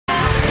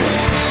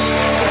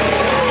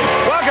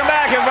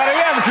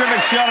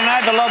show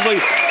tonight. The lovely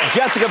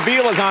Jessica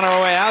Biel is on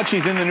her way out.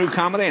 She's in the new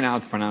comedy, and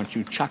I'll pronounce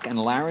you Chuck and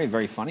Larry.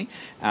 Very funny.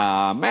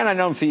 Man I've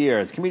known for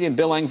years. Comedian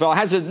Bill Engvall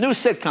has a new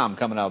sitcom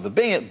coming out, The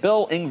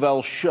Bill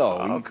Engvall Show.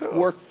 Oh, cool. He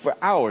worked for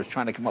hours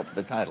trying to come up with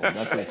the title.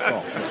 That's what it's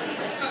called.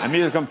 And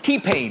music from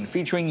T-Pain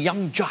featuring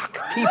Young Jock.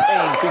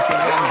 T-Pain featuring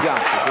Young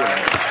Jock.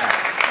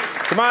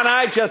 Tomorrow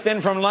night, just in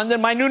from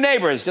London, my new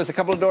neighbors, just a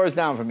couple of doors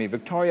down from me.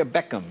 Victoria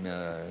Beckham.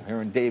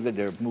 Her and David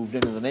are moved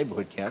into the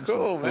neighborhood camp.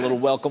 Cool, so a little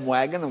welcome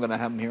wagon. I'm going to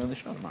have them here on the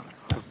show tomorrow night.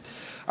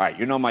 All right,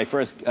 you know my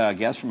first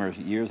guest from her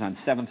years on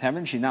Seventh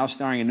Heaven. She's now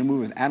starring in a new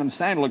movie with Adam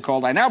Sandler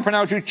called I Now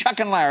Pronounce You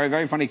Chuck and Larry.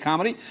 Very funny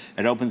comedy.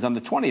 It opens on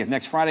the 20th.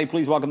 Next Friday,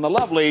 please welcome the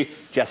lovely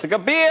Jessica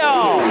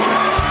Biel.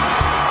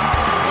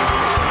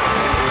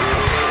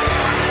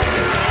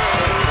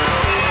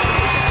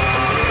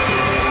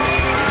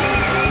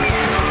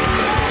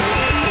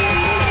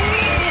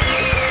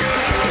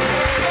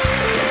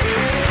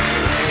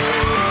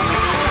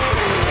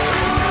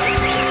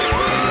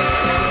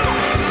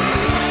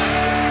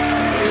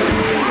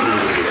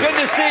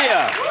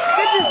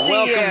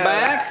 Welcome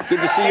back.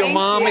 Good to see your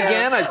mom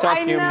again. I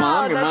talked to your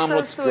mom. Your mom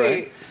looks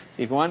great.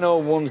 See, if you want to know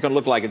what a woman's going to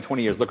look like in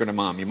 20 years, look at her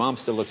mom. Your mom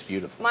still looks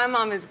beautiful. My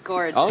mom is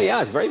gorgeous. Oh,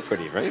 yeah, it's very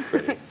pretty, very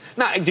pretty.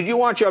 Now, did you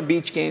watch our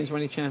beach games by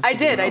any chance? I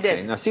did, I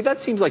did. Now, see,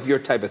 that seems like your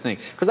type of thing.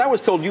 Because I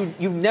was told you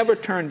never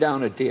turned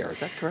down a dare.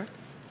 Is that correct?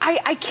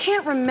 I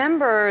can't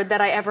remember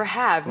that I ever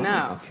have,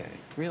 no. Okay,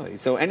 really?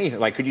 So anything,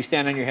 like, could you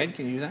stand on your head?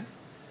 Can you do that?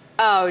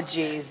 Oh,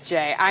 geez,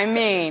 Jay. I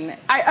mean,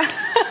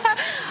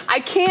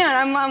 I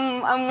can't.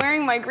 I'm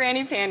wearing my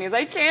granny panties.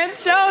 I can't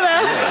show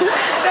them.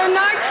 They're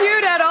not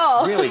cute at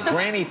all. Really,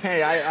 granny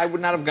panties? I would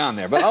not have gone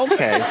there, but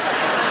okay.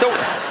 So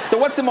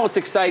what's the most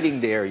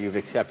exciting dare you've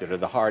accepted, or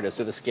the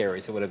hardest, or the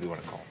scariest, or whatever you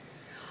want to call it?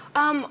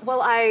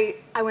 Well, I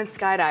went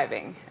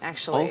skydiving,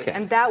 actually. Okay.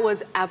 And that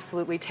was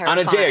absolutely terrifying.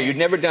 On a dare? You'd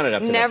never done it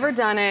up to Never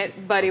done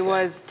it, but it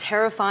was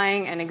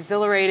terrifying and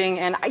exhilarating.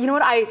 And you know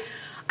what? I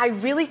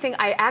really think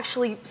I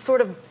actually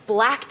sort of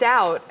blacked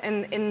out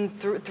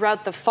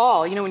throughout the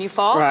fall. You know, when you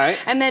fall? Right.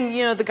 And then,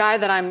 you know, the guy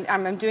that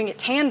I'm doing it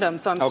tandem,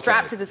 so I'm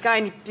strapped to this guy,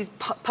 and he's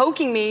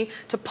poking me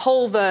to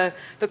pull the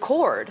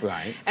cord.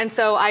 Right. And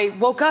so I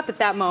woke up at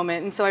that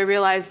moment, and so I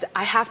realized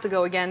I have to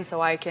go again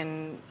so I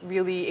can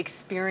really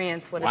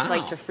experience what it's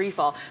like to free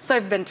fall. So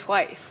I've been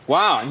twice.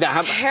 Wow.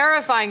 Now,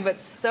 terrifying,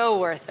 but so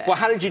worth it. Well,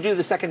 how did you do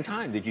the second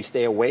time? Did you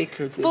stay awake?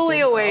 Or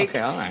Fully awake.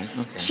 Okay, all right.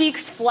 Okay.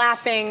 Cheeks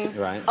flapping.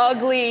 Right.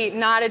 Ugly,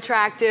 not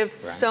attractive.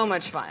 So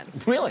much fun.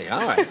 Really?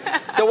 All right.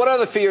 So what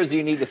other fears do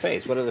you need to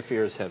face? What other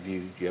fears do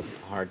you have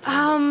a hard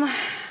time with?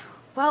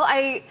 Well,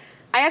 I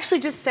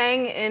actually just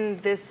sang in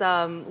this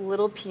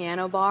little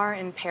piano bar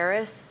in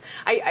Paris.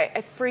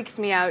 It freaks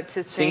me out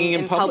to sing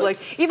in public.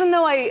 Even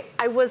though I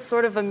was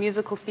sort of a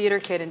musical theater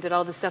kid and did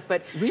all this stuff,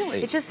 but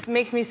really? It just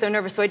makes me so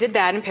nervous. So I did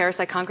that in Paris.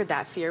 I conquered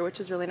that fear, which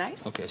was really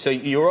nice. Okay, so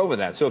you're over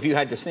that. So if you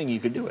had to sing,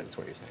 you could do it, is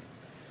what you're saying.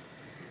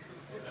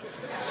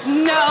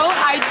 No,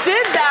 I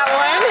did that one.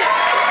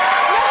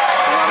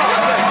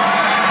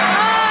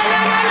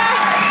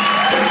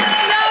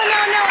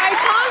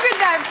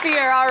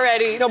 Fear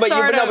already. No, but you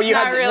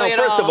had to, really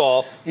first of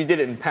all, you did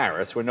it in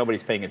Paris where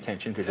nobody's paying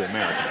attention because you're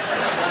American.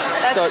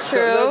 That's true.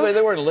 So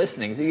they weren't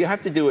listening. So you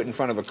have to do it in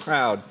front of a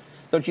crowd,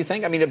 don't you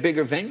think? I mean, a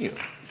bigger venue. No.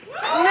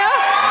 I'm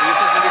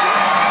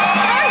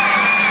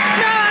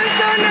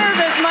so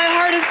nervous. My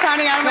heart is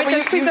pounding out of my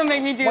chest. Please don't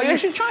make me do this. Well, you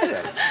should try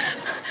that.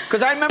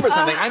 Because I remember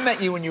something. I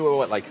met you when you were,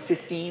 what, like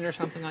 15 or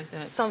something like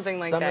that? Something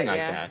like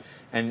that.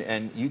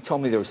 And you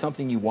told me there was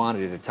something you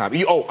wanted at the time.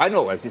 I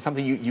know it was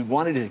something you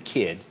wanted as a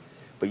kid,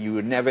 but you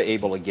were never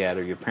able to get,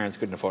 or your parents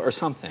couldn't afford, or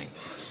something.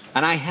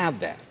 And I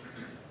have that.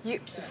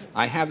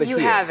 I have it here.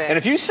 You have it. And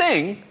if you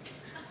sing,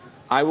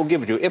 I will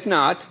give it to you. If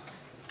not,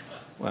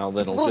 well,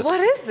 then it'll just... Well,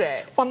 what is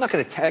it? Well, I'm not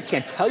going to I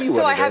can't tell you what it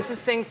is. So I have to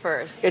sing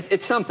first.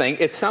 It's something.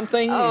 It's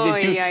something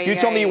that you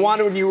told me you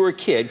wanted when you were a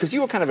kid, because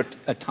you were kind of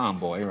a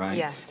tomboy, right?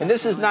 Yes, and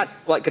this is not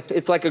like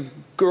it's like a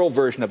girl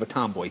version of a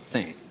tomboy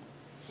thing.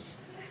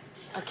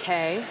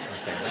 Okay.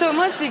 So it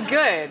must be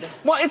good.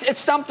 Well, it's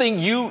something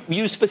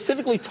you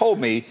specifically told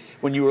me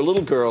when you were a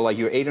little girl, like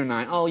you were 8 or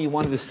 9. Oh, you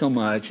wanted this so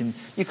much, and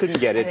you couldn't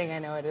get it. I think I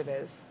know what it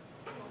is.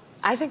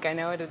 I think I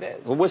know what it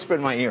is. Well, whisper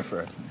in my ear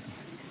first. Is it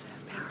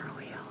a power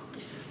wheel?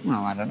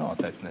 Well, I don't know if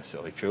that's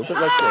necessarily true, but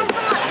let's see.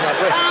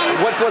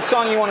 What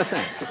song you want to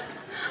sing?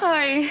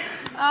 Hi.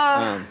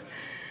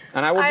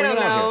 And I will bring it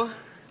out here.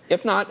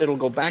 If not, it'll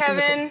go back in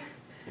the... Kevin.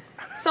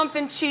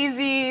 Something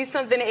cheesy,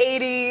 something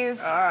 80s.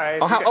 All right.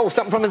 Oh,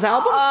 something from his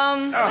album?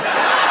 Almost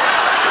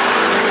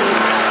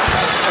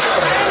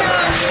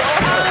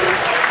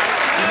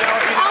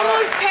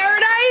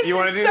Paradise. You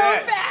want to do so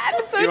that? Bad.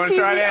 It's so you want to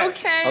try that?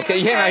 Okay. Okay,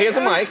 yeah, now here's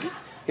a mic.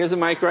 Here's a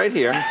mic right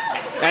here.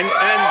 And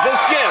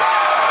this gift.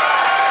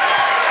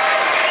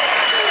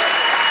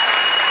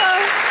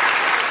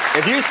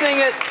 If you sing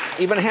it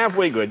even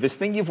halfway good, this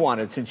thing you've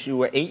wanted since you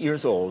were 8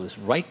 years old is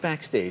right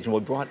backstage, and will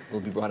be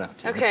brought out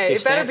to you. Okay,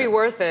 it better be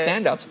worth it.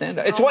 Stand up, stand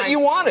up. It's what you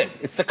wanted.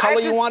 It's the color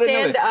you wanted.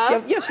 Stand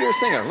up? Yes, you're a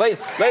singer. Let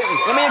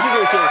me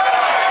introduce you.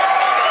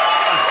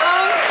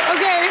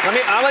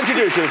 Okay. I'll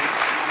introduce you.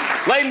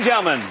 Ladies and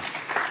gentlemen,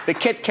 the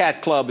Kit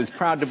Kat Club is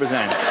proud to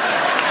present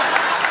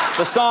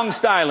the song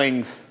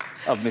stylings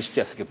of Miss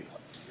Jessica Biel.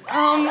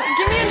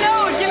 Give me a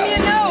note, give me a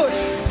note.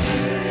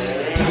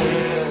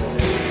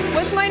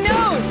 What's my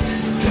note?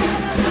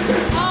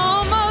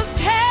 Almost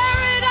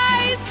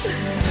paradise.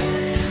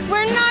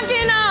 We're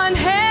knocking on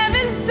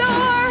heaven's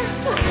door.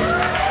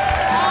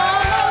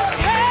 Almost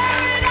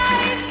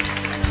paradise.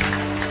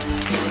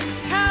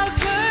 How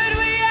could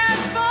we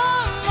ask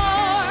for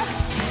more?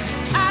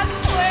 I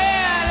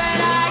swear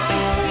that I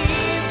can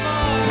see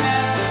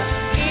forever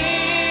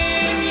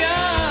in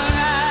your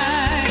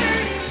eyes.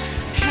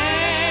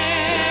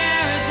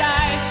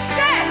 Paradise.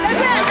 That's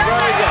it.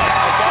 Very good.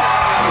 Okay.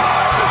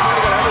 That's very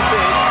good. Have a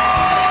seat.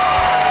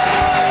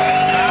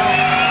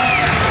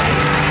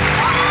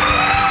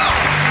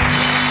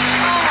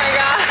 Oh my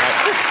God.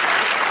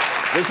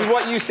 This is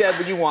what you said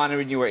when you wanted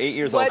when you were 8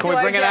 years old. What Can we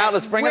do bring I it get? out?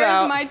 Let's bring it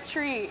out. Where's my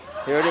treat?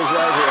 Here it is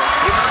right here.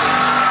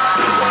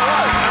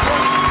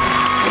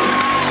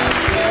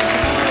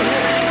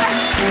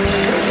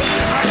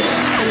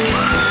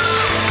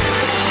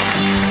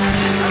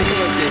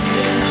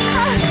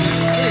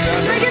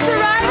 Bring it to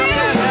Riley?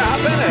 Yeah,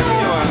 hop in it.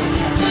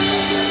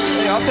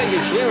 Hey, I'll take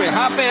your shit.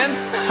 Hop in.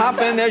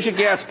 Hop in. There's your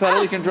gas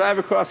pedal. You can drive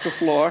across the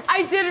floor.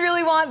 I did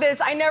really want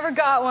this. I never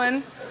got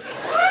one.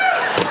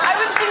 I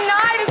was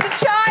denied as a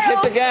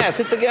child.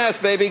 Hit the gas,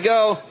 baby.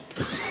 Go.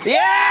 Yeah!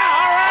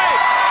 All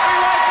right! Be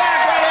right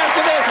back right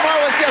after this. More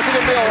with Jessica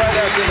Biel right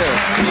after this.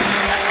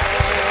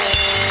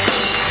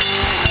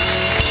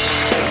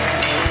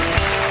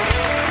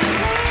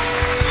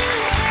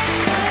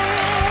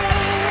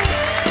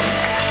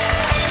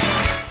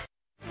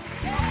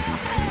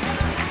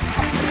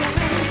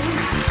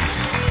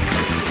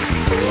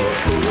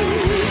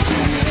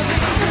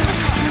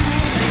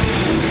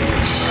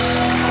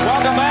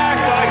 Welcome back.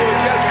 Talking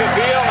with Jessica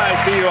Biel. I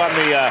see you on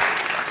the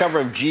cover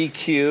of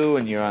GQ,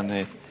 and you're on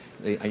the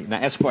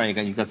Esquire.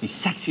 You got the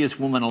sexiest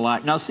woman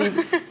alive. Now, see,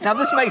 now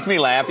this makes me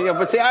laugh. You know,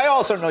 but see, I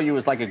also know you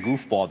as like a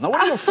goofball. Now,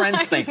 what do your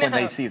friends think when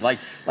they see like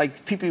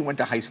people you went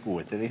to high school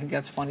with? Do they think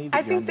that's funny? That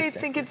I think they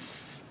think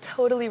it's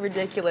totally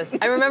ridiculous.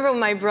 I remember when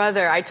my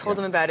brother, I told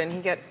him about it, and he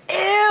got, ew!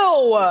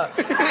 Ew!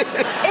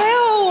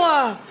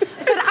 I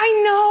said,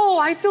 I know.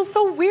 I feel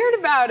so weird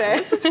about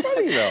it. It's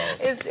funny though.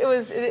 It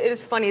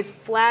is funny. It's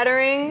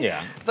flattering.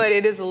 Yeah. But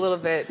it is a little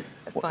bit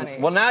funny.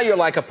 Well, now you're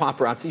like a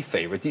paparazzi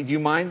favorite. Do you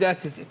mind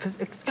that? Because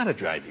it's got to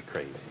drive you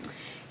crazy.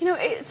 You know,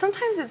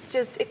 sometimes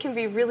it can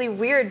be really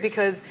weird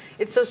because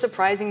it's so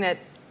surprising that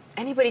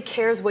anybody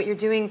cares what you're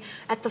doing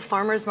at the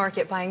farmer's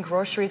market buying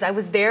groceries. I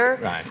was there.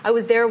 Right. I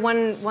was there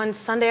one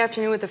Sunday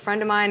afternoon with a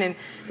friend of mine, and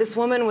this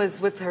woman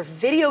was with her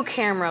video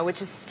camera,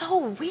 which is so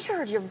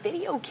weird. Your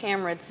video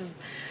camera, it's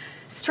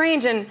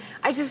strange. And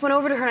I just went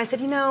over to her and I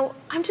said, you know,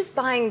 I'm just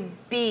buying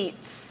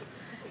beets.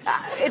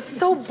 It's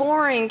so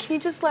boring. Can you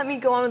just let me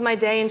go on with my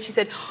day? And she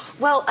said,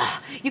 well,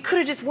 you could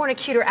have just worn a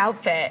cuter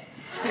outfit.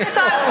 I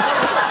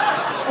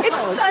thought,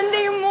 it's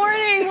Sunday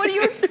morning. What do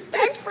you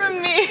expect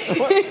from me?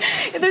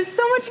 There's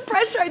so much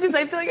pressure. I feel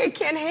like I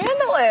can't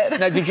handle it.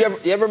 Now, did you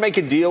ever make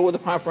a deal with a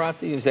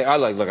paparazzi? You say,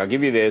 look, I'll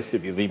give you this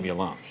if you leave me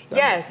alone.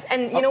 Yes,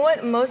 and you know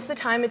what? Most of the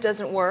time it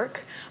doesn't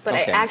work. But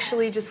I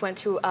actually just went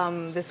to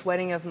this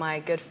wedding of my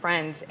good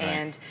friends,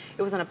 and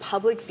it was on a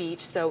public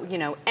beach. So you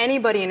know,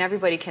 anybody and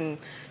everybody can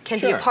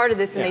be a part of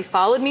this. And they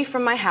followed me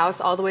from my house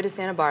all the way to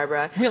Santa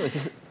Barbara. Really?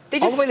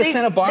 All the way to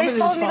Santa Barbara? They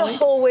followed me the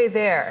whole way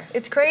there.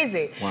 It's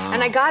crazy. Wow.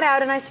 And I got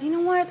out and I said, you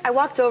know what? I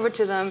walked over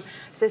to them. I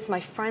said, this is my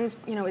friend's,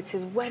 you know, it's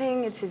his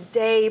wedding, it's his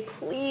day.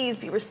 Please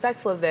be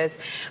respectful of this.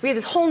 We had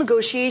this whole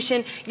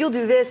negotiation. You'll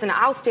do this and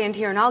I'll stand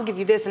here and I'll give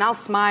you this and I'll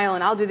smile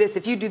and I'll do this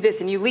if you do this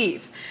and you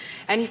leave.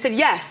 And he said,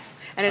 yes.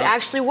 And it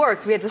actually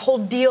worked. We had this whole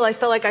deal. I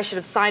felt like I should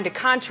have signed a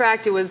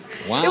contract. It was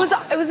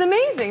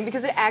amazing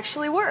because it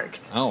actually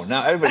worked. Oh,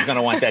 now everybody's going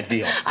to want that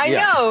deal. I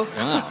know.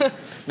 Wow.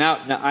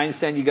 Now, I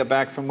understand you got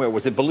back from where?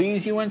 Was it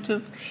Belize you went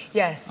to?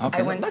 Yes, okay.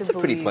 I went to Belize. That's a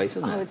pretty place,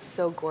 isn't it? Oh, it's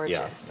so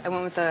gorgeous. I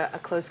went with a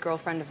close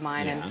girlfriend of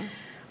mine, and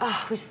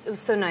it was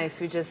so nice.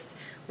 We just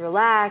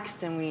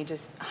relaxed and we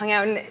just hung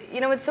out. And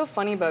you know what's so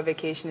funny about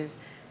vacation is,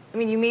 I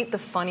mean, you meet the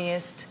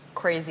funniest,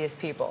 craziest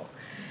people.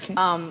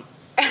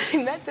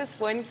 I met this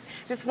one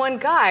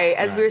guy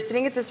as we were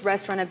sitting at this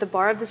restaurant, at the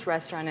bar of this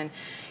restaurant, and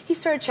he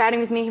started chatting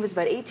with me. He was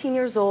about 18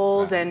 years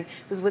old and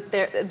was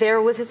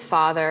there with his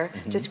father,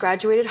 just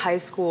graduated high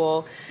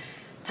school,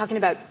 talking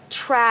about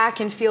track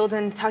and field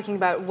and talking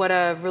about what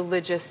a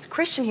religious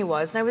Christian he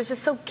was. And I was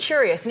just so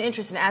curious and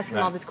interested in asking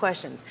him all these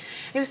questions.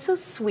 And he was so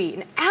sweet.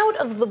 And out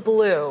of the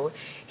blue,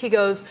 he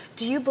goes,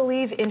 do you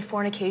believe in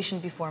fornication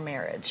before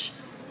marriage?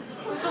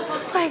 I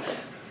was like,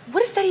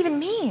 what does that even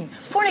mean?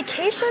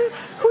 Fornication?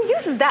 Who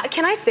uses that?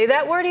 Can I say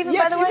that word even,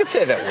 by the way? Yes, you can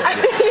say that word.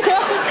 You know,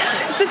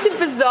 it's such a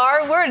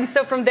bizarre word. And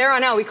so from there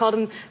on out, we called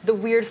him the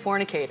weird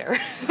fornicator.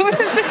 It was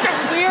such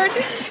a weird,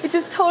 it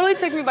just totally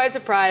took me by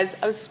surprise.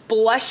 I was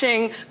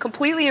blushing,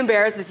 completely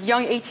embarrassed, this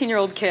young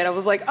 18-year-old kid. I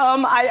was like,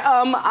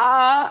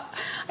 I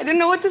didn't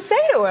know what to say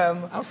to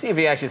him. I'll see if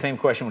he asks you the same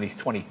question when he's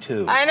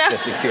 22. I know.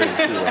 Just curious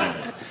to see what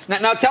happens.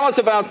 Now tell us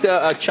about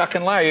Chuck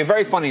and Larry. You're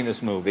very funny in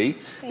this movie.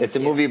 It's a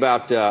movie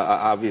about,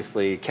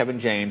 obviously, Kevin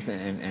James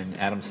and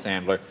Adam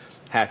Sandler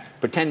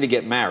pretend to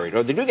get married,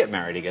 or they do get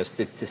married, I guess,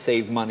 to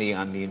save money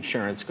on the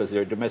insurance because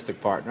they're a domestic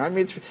partner. I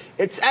mean,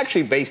 it's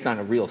actually based on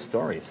a real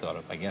story, sort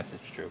of. I guess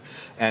it's true.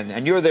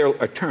 And you're their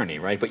attorney,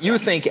 right? But you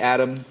think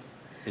Adam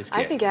is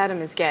gay. I think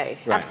Adam is gay.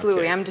 Right,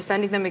 absolutely. okay. I'm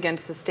defending them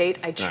against the state.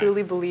 I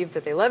truly believe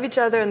that they love each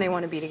other and they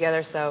want to be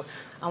together, so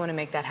I want to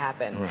make that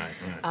happen. Right.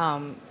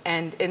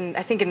 And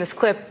I think in this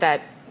clip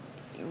that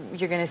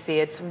you're going to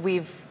see,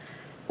 we've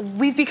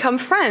become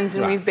friends,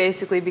 and we've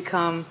basically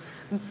become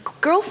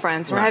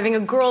girlfriends. We're having a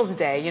girls'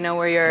 day, you know,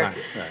 where you're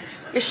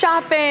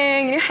shopping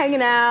and you're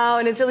hanging out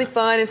and it's really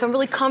fun. And so I'm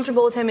really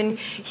comfortable with him. And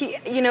he,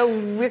 you know,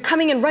 we're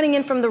coming and running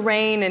in from the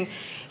rain, and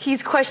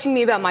he's questioning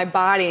me about my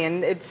body,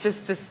 and it's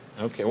just this,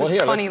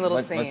 funny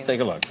little scene. Let's take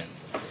a look.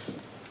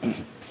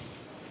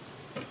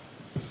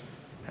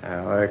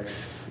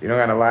 Alex, you don't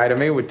gotta lie to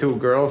me with two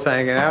girls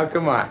hanging out.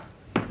 Come on.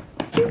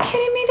 You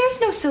kidding me?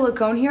 There's no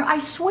silicone here, I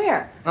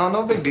swear. No,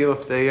 no big deal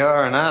if they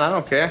are or not. I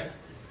don't care.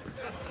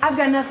 I've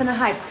got nothing to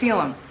hide.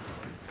 Feel him.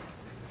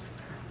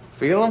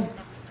 Feel them?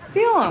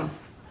 Feel him.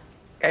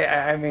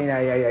 I mean,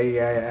 I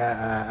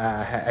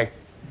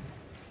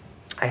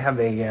have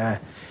a,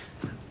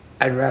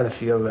 I'd rather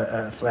feel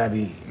a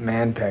flabby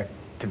man peck,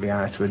 to be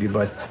honest with you,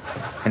 but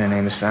in the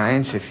name of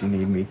science, if you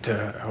need me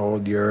to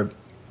hold your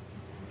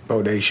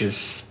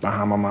bodacious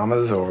Bahama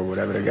mamas or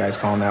whatever the guys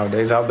call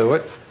nowadays, I'll do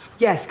it.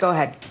 Yes, go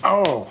ahead.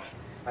 Oh,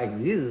 like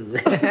you.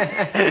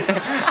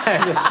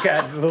 I just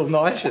got a little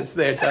nauseous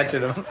there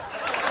touching them.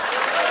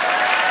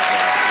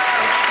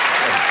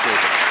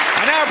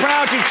 I now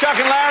pronounce you Chuck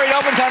and Larry. It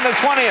opens on the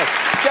 20th.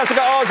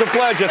 Jessica, always a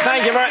pleasure.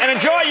 Thank you very much. And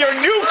enjoy your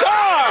new car.